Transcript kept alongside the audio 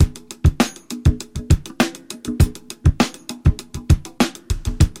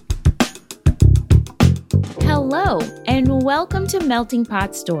to Melting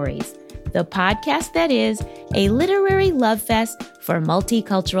Pot Stories, the podcast that is a literary love fest for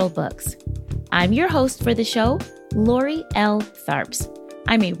multicultural books. I'm your host for the show, Lori L. Tharps.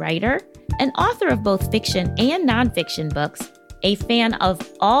 I'm a writer, an author of both fiction and nonfiction books, a fan of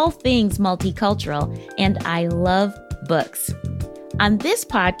all things multicultural, and I love books. On this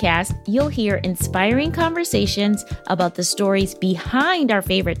podcast, you'll hear inspiring conversations about the stories behind our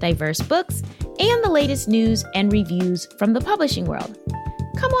favorite diverse books and the latest news and reviews from the publishing world.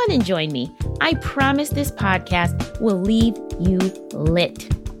 Come on and join me. I promise this podcast will leave you lit.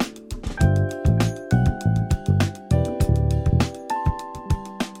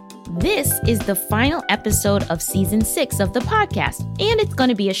 This is the final episode of Season 6 of the podcast, and it's going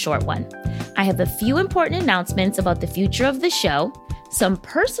to be a short one. I have a few important announcements about the future of the show, some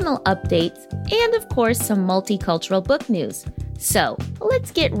personal updates, and of course, some multicultural book news. So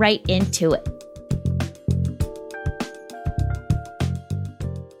let's get right into it.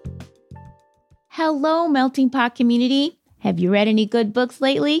 Hello, Melting Pot community. Have you read any good books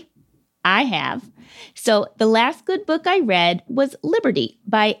lately? I have. So the last good book I read was Liberty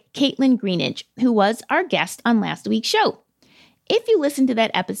by Caitlin Greenidge, who was our guest on last week's show. If you listened to that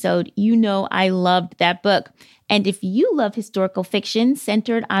episode, you know I loved that book. And if you love historical fiction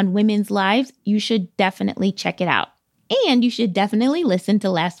centered on women's lives, you should definitely check it out. And you should definitely listen to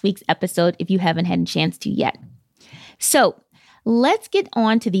last week's episode if you haven't had a chance to yet. So let's get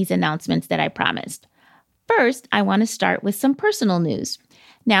on to these announcements that I promised. First, I want to start with some personal news.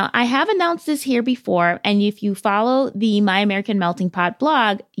 Now, I have announced this here before, and if you follow the My American Melting Pot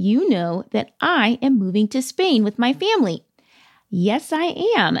blog, you know that I am moving to Spain with my family. Yes, I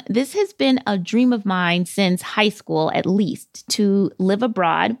am. This has been a dream of mine since high school, at least, to live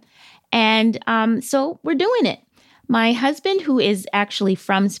abroad. And so we're doing it. My husband, who is actually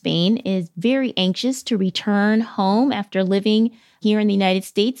from Spain, is very anxious to return home after living here in the United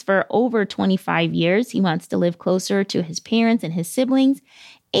States for over 25 years. He wants to live closer to his parents and his siblings.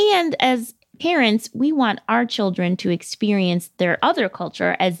 And as parents, we want our children to experience their other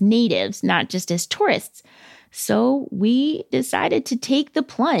culture as natives, not just as tourists. So we decided to take the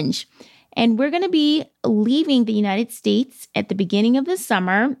plunge. And we're going to be leaving the United States at the beginning of the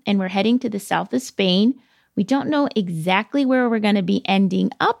summer, and we're heading to the south of Spain. We don't know exactly where we're going to be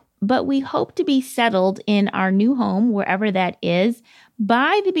ending up, but we hope to be settled in our new home, wherever that is,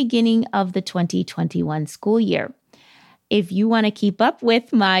 by the beginning of the 2021 school year. If you want to keep up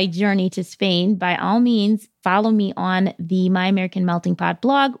with my journey to Spain, by all means, follow me on the My American Melting Pot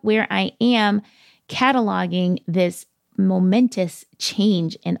blog, where I am cataloging this momentous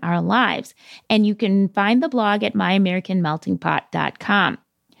change in our lives. And you can find the blog at myamericanmeltingpot.com.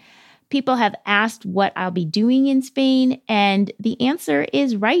 People have asked what I'll be doing in Spain, and the answer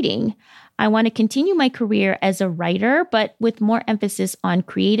is writing. I want to continue my career as a writer, but with more emphasis on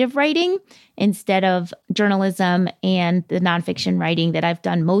creative writing instead of journalism and the nonfiction writing that I've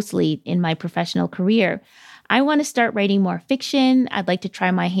done mostly in my professional career. I want to start writing more fiction. I'd like to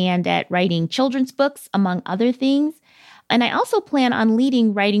try my hand at writing children's books, among other things. And I also plan on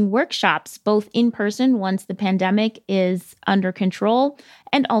leading writing workshops, both in person once the pandemic is under control,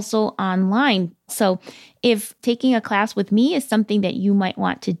 and also online. So if taking a class with me is something that you might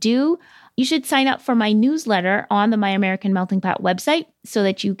want to do, you should sign up for my newsletter on the My American Melting Pot website so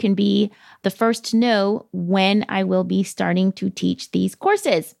that you can be the first to know when I will be starting to teach these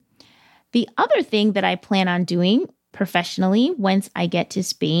courses. The other thing that I plan on doing professionally once I get to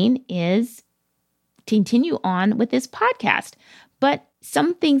Spain is continue on with this podcast. But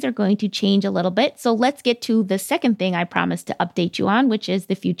some things are going to change a little bit. So let's get to the second thing I promised to update you on, which is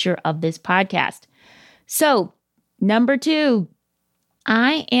the future of this podcast. So, number 2,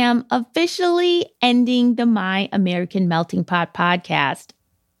 I am officially ending the My American Melting Pot podcast.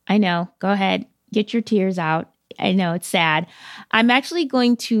 I know, go ahead, get your tears out. I know it's sad. I'm actually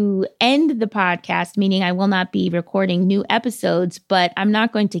going to end the podcast, meaning I will not be recording new episodes, but I'm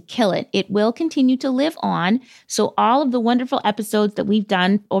not going to kill it. It will continue to live on. So all of the wonderful episodes that we've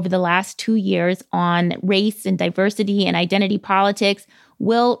done over the last 2 years on race and diversity and identity politics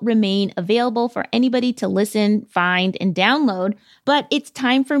will remain available for anybody to listen, find, and download. But it's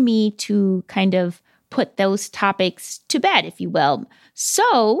time for me to kind of put those topics to bed, if you will,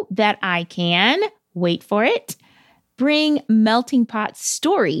 so that I can, wait for it, bring Melting Pot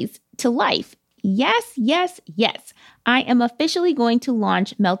stories to life. Yes, yes, yes. I am officially going to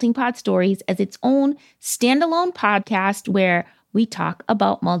launch Melting Pot Stories as its own standalone podcast where we talk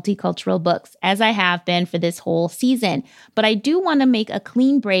about multicultural books, as I have been for this whole season. But I do want to make a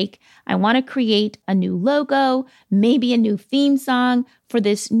clean break. I want to create a new logo, maybe a new theme song for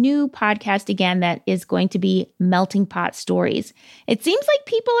this new podcast again that is going to be Melting Pot Stories. It seems like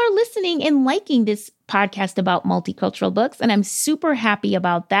people are listening and liking this podcast about multicultural books, and I'm super happy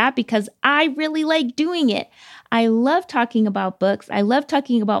about that because I really like doing it. I love talking about books. I love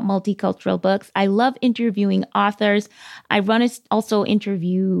talking about multicultural books. I love interviewing authors. I want to also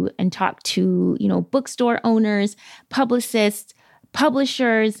interview and talk to, bookstore owners, publicists,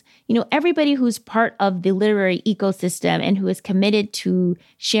 publishers, everybody who's part of the literary ecosystem and who is committed to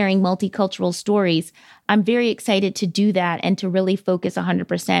sharing multicultural stories. I'm very excited to do that and to really focus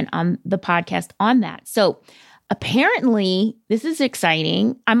 100% on the podcast on that. So apparently, this is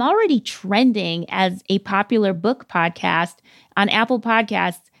exciting. I'm already trending as a popular book podcast on Apple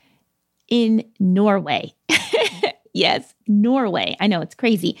Podcasts in Norway. Yes, Norway. I know, it's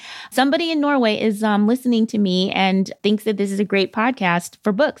crazy. Somebody in Norway is listening to me and thinks that this is a great podcast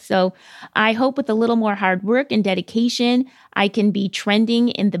for books. So I hope with a little more hard work and dedication, I can be trending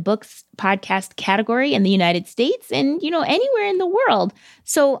in the books podcast category in the United States and, anywhere in the world.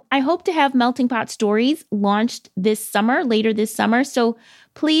 So I hope to have Melting Pot Stories launched later this summer. So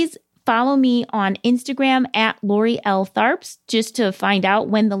please follow me on Instagram at Lori L. Tharps just to find out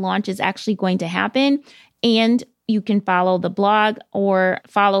when the launch is actually going to happen. And you can follow the blog or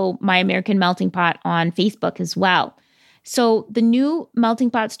follow My American Melting Pot on Facebook as well. So the new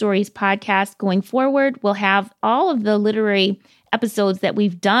Melting Pot Stories podcast going forward will have all of the literary episodes that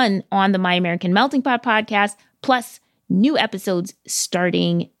we've done on the My American Melting Pot podcast, plus new episodes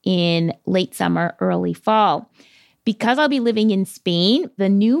starting in late summer, early fall. Because I'll be living in Spain, the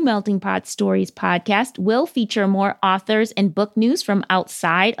new Melting Pot Stories podcast will feature more authors and book news from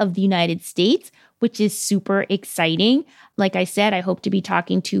outside of the United States, which is super exciting. Like I said, I hope to be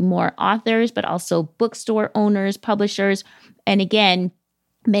talking to more authors, but also bookstore owners, publishers. And again,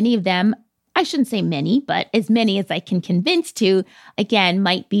 many of them, I shouldn't say many, but as many as I can convince to, again,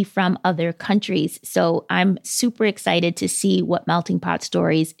 might be from other countries. So I'm super excited to see what Melting Pot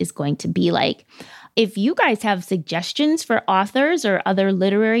Stories is going to be like. If you guys have suggestions for authors or other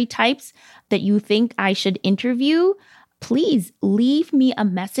literary types that you think I should interview, please leave me a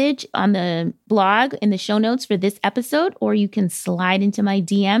message on the blog in the show notes for this episode, or you can slide into my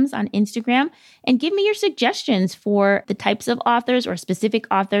DMs on Instagram and give me your suggestions for the types of authors or specific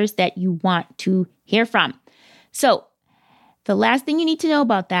authors that you want to hear from. So the last thing you need to know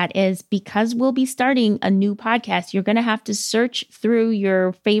about that is because we'll be starting a new podcast, you're going to have to search through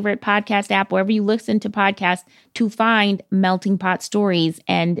your favorite podcast app, wherever you listen to podcasts, to find Melting Pot Stories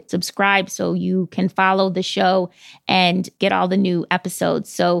and subscribe so you can follow the show and get all the new episodes.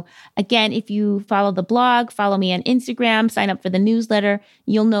 So again, if you follow the blog, follow me on Instagram, sign up for the newsletter,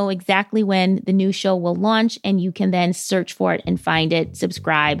 you'll know exactly when the new show will launch and you can then search for it and find it,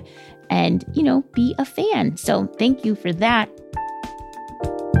 subscribe, and, be a fan. So thank you for that.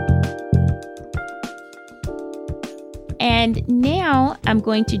 And now I'm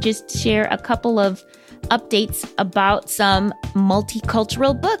going to just share a couple of updates about some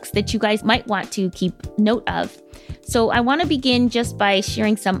multicultural books that you guys might want to keep note of. So I want to begin just by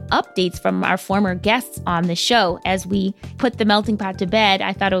sharing some updates from our former guests on the show. As we put the melting pot to bed,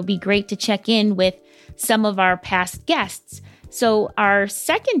 I thought it would be great to check in with some of our past guests. So our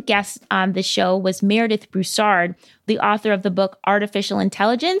second guest on the show was Meredith Broussard, the author of the book Artificial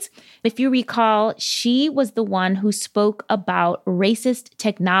Intelligence. If you recall, she was the one who spoke about racist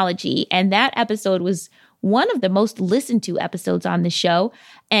technology, and that episode was one of the most listened to episodes on the show.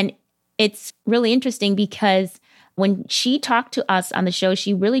 And it's really interesting because when she talked to us on the show,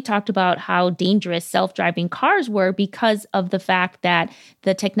 she really talked about how dangerous self-driving cars were because of the fact that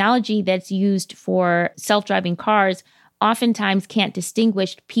the technology that's used for self-driving cars oftentimes can't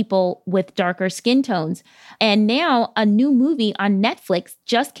distinguish people with darker skin tones. And now a new movie on Netflix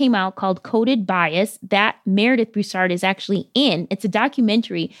just came out called Coded Bias that Meredith Broussard is actually in. It's a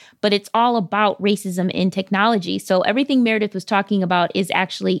documentary, but it's all about racism in technology. So everything Meredith was talking about is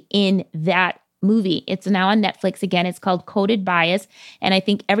actually in that movie. It's now on Netflix. Again, it's called Coded Bias. And I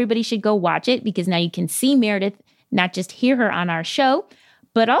think everybody should go watch it because now you can see Meredith, not just hear her on our show,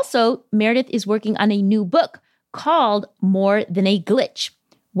 but also Meredith is working on a new book called More Than a Glitch: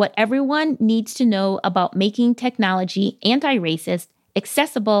 What Everyone Needs to Know About Making Technology Anti-Racist,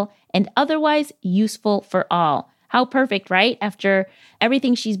 Accessible, and Otherwise Useful for All. How perfect, right? After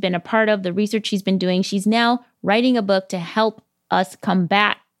everything she's been a part of, the research she's been doing, she's now writing a book to help us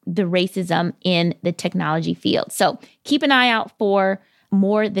combat the racism in the technology field. So keep an eye out for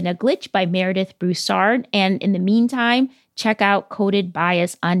More Than a Glitch by Meredith Broussard. And in the meantime, check out Coded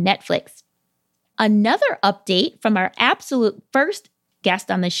Bias on Netflix. Another update from our absolute first guest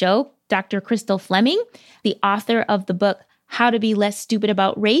on the show, Dr. Crystal Fleming, the author of the book, How to Be Less Stupid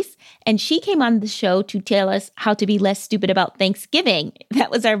About Race. And she came on the show to tell us how to be less stupid about Thanksgiving.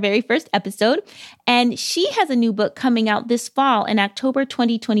 That was our very first episode. And she has a new book coming out this fall in October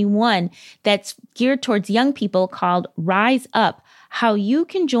 2021 that's geared towards young people called Rise Up: How You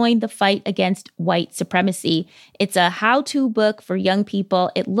Can Join the Fight Against White Supremacy. It's a how-to book for young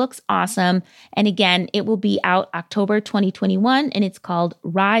people. It looks awesome. And again, it will be out October 2021, and it's called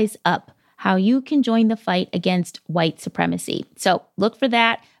Rise Up: How You Can Join the Fight Against White Supremacy. So look for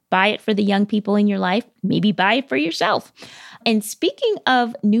that. Buy it for the young people in your life. Maybe buy it for yourself. And speaking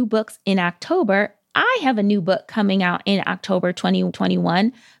of new books in October, I have a new book coming out in October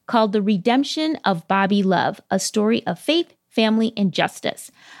 2021 called The Redemption of Bobby Love, a story of faith, family, and justice.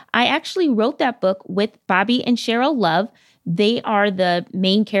 I actually wrote that book with Bobby and Cheryl Love. They are the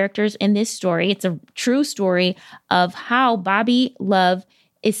main characters in this story. It's a true story of how Bobby Love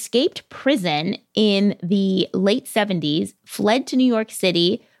escaped prison in the late 70s, fled to New York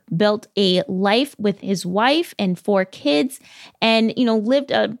City, built a life with his wife and 4 kids, and,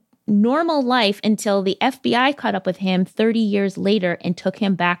 lived a normal life until the FBI caught up with him 30 years later and took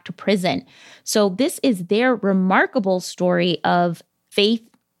him back to prison. So this is their remarkable story of faith,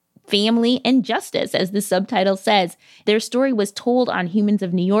 family, and justice, as the subtitle says. Their story was told on Humans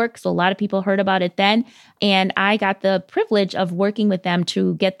of New York, so a lot of people heard about it then, and I got the privilege of working with them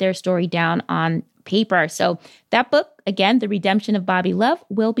to get their story down on paper. So that book, again, The Redemption of Bobby Love,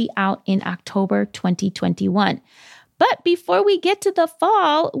 will be out in October 2021. But before we get to the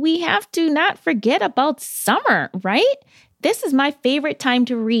fall, we have to not forget about summer, right? This is my favorite time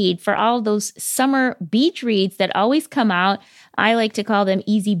to read for all of those summer beach reads that always come out. I like to call them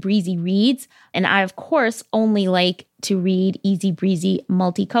easy breezy reads. And I, of course, only like to read easy breezy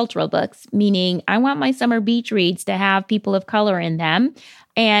multicultural books, meaning I want my summer beach reads to have people of color in them.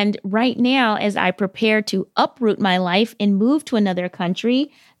 And right now, as I prepare to uproot my life and move to another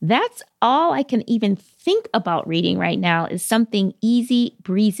country, that's all I can even think about reading right now is something easy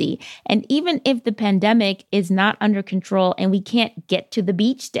breezy. And even if the pandemic is not under control and we can't get to the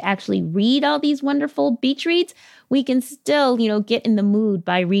beach to actually read all these wonderful beach reads, we can still, get in the mood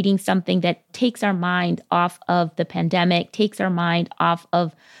by reading something that takes our mind off of the pandemic, takes our mind off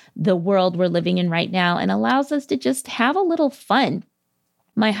of the world we're living in right now, and allows us to just have a little fun.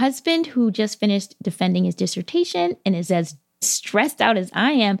 My husband, who just finished defending his dissertation and is as stressed out as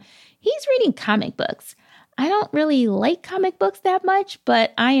I am, he's reading comic books. I don't really like comic books that much,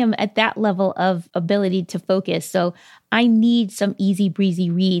 but I am at that level of ability to focus. So I need some easy breezy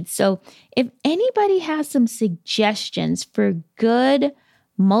reads. So if anybody has some suggestions for good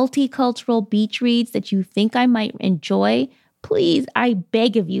multicultural beach reads that you think I might enjoy, please, I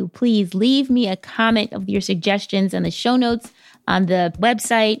beg of you, please leave me a comment of your suggestions in the show notes on the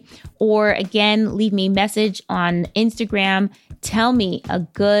website, or again, leave me a message on Instagram. Tell me a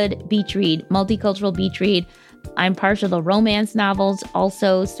good beach read, multicultural beach read. I'm partial to romance novels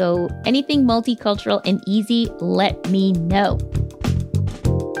also, so anything multicultural and easy, let me know.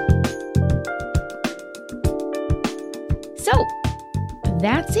 So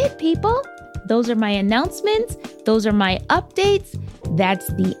that's it, people. Those are my announcements. Those are my updates. That's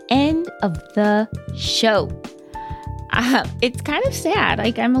the end of the show. It's kind of sad.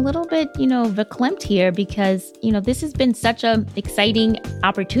 I'm a little bit, verklempt here because, this has been such an exciting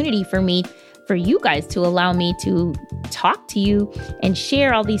opportunity for me, for you guys to allow me to talk to you and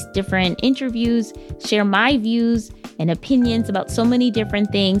share all these different interviews, share my views and opinions about so many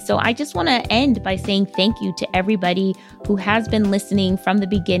different things. So I just want to end by saying thank you to everybody who has been listening from the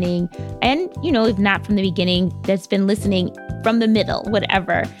beginning. And, if not from the beginning, that's been listening from the middle,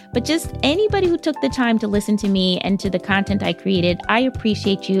 whatever. But just anybody who took the time to listen to me and to the content I created, I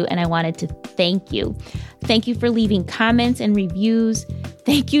appreciate you and I wanted to thank you. Thank you for leaving comments and reviews.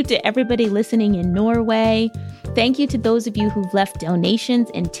 Thank you to everybody listening in Norway. Thank you to those of you who've left donations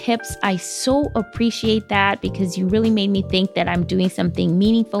and tips. I so appreciate that because you really made me think that I'm doing something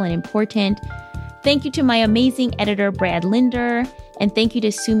meaningful and important. Thank you to my amazing editor, Brad Linder. And thank you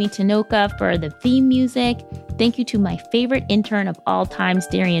to Sumi Tanoka for the theme music. Thank you to my favorite intern of all times,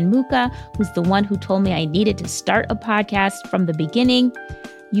 Darian Muka, who's the one who told me I needed to start a podcast from the beginning.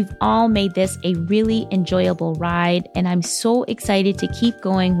 You've all made this a really enjoyable ride, and I'm so excited to keep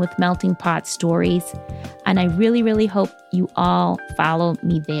going with Melting Pot Stories. And I really, really hope you all follow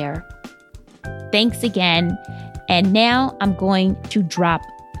me there. Thanks again. And now I'm going to drop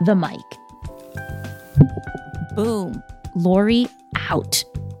the mic. Boom. Lori out.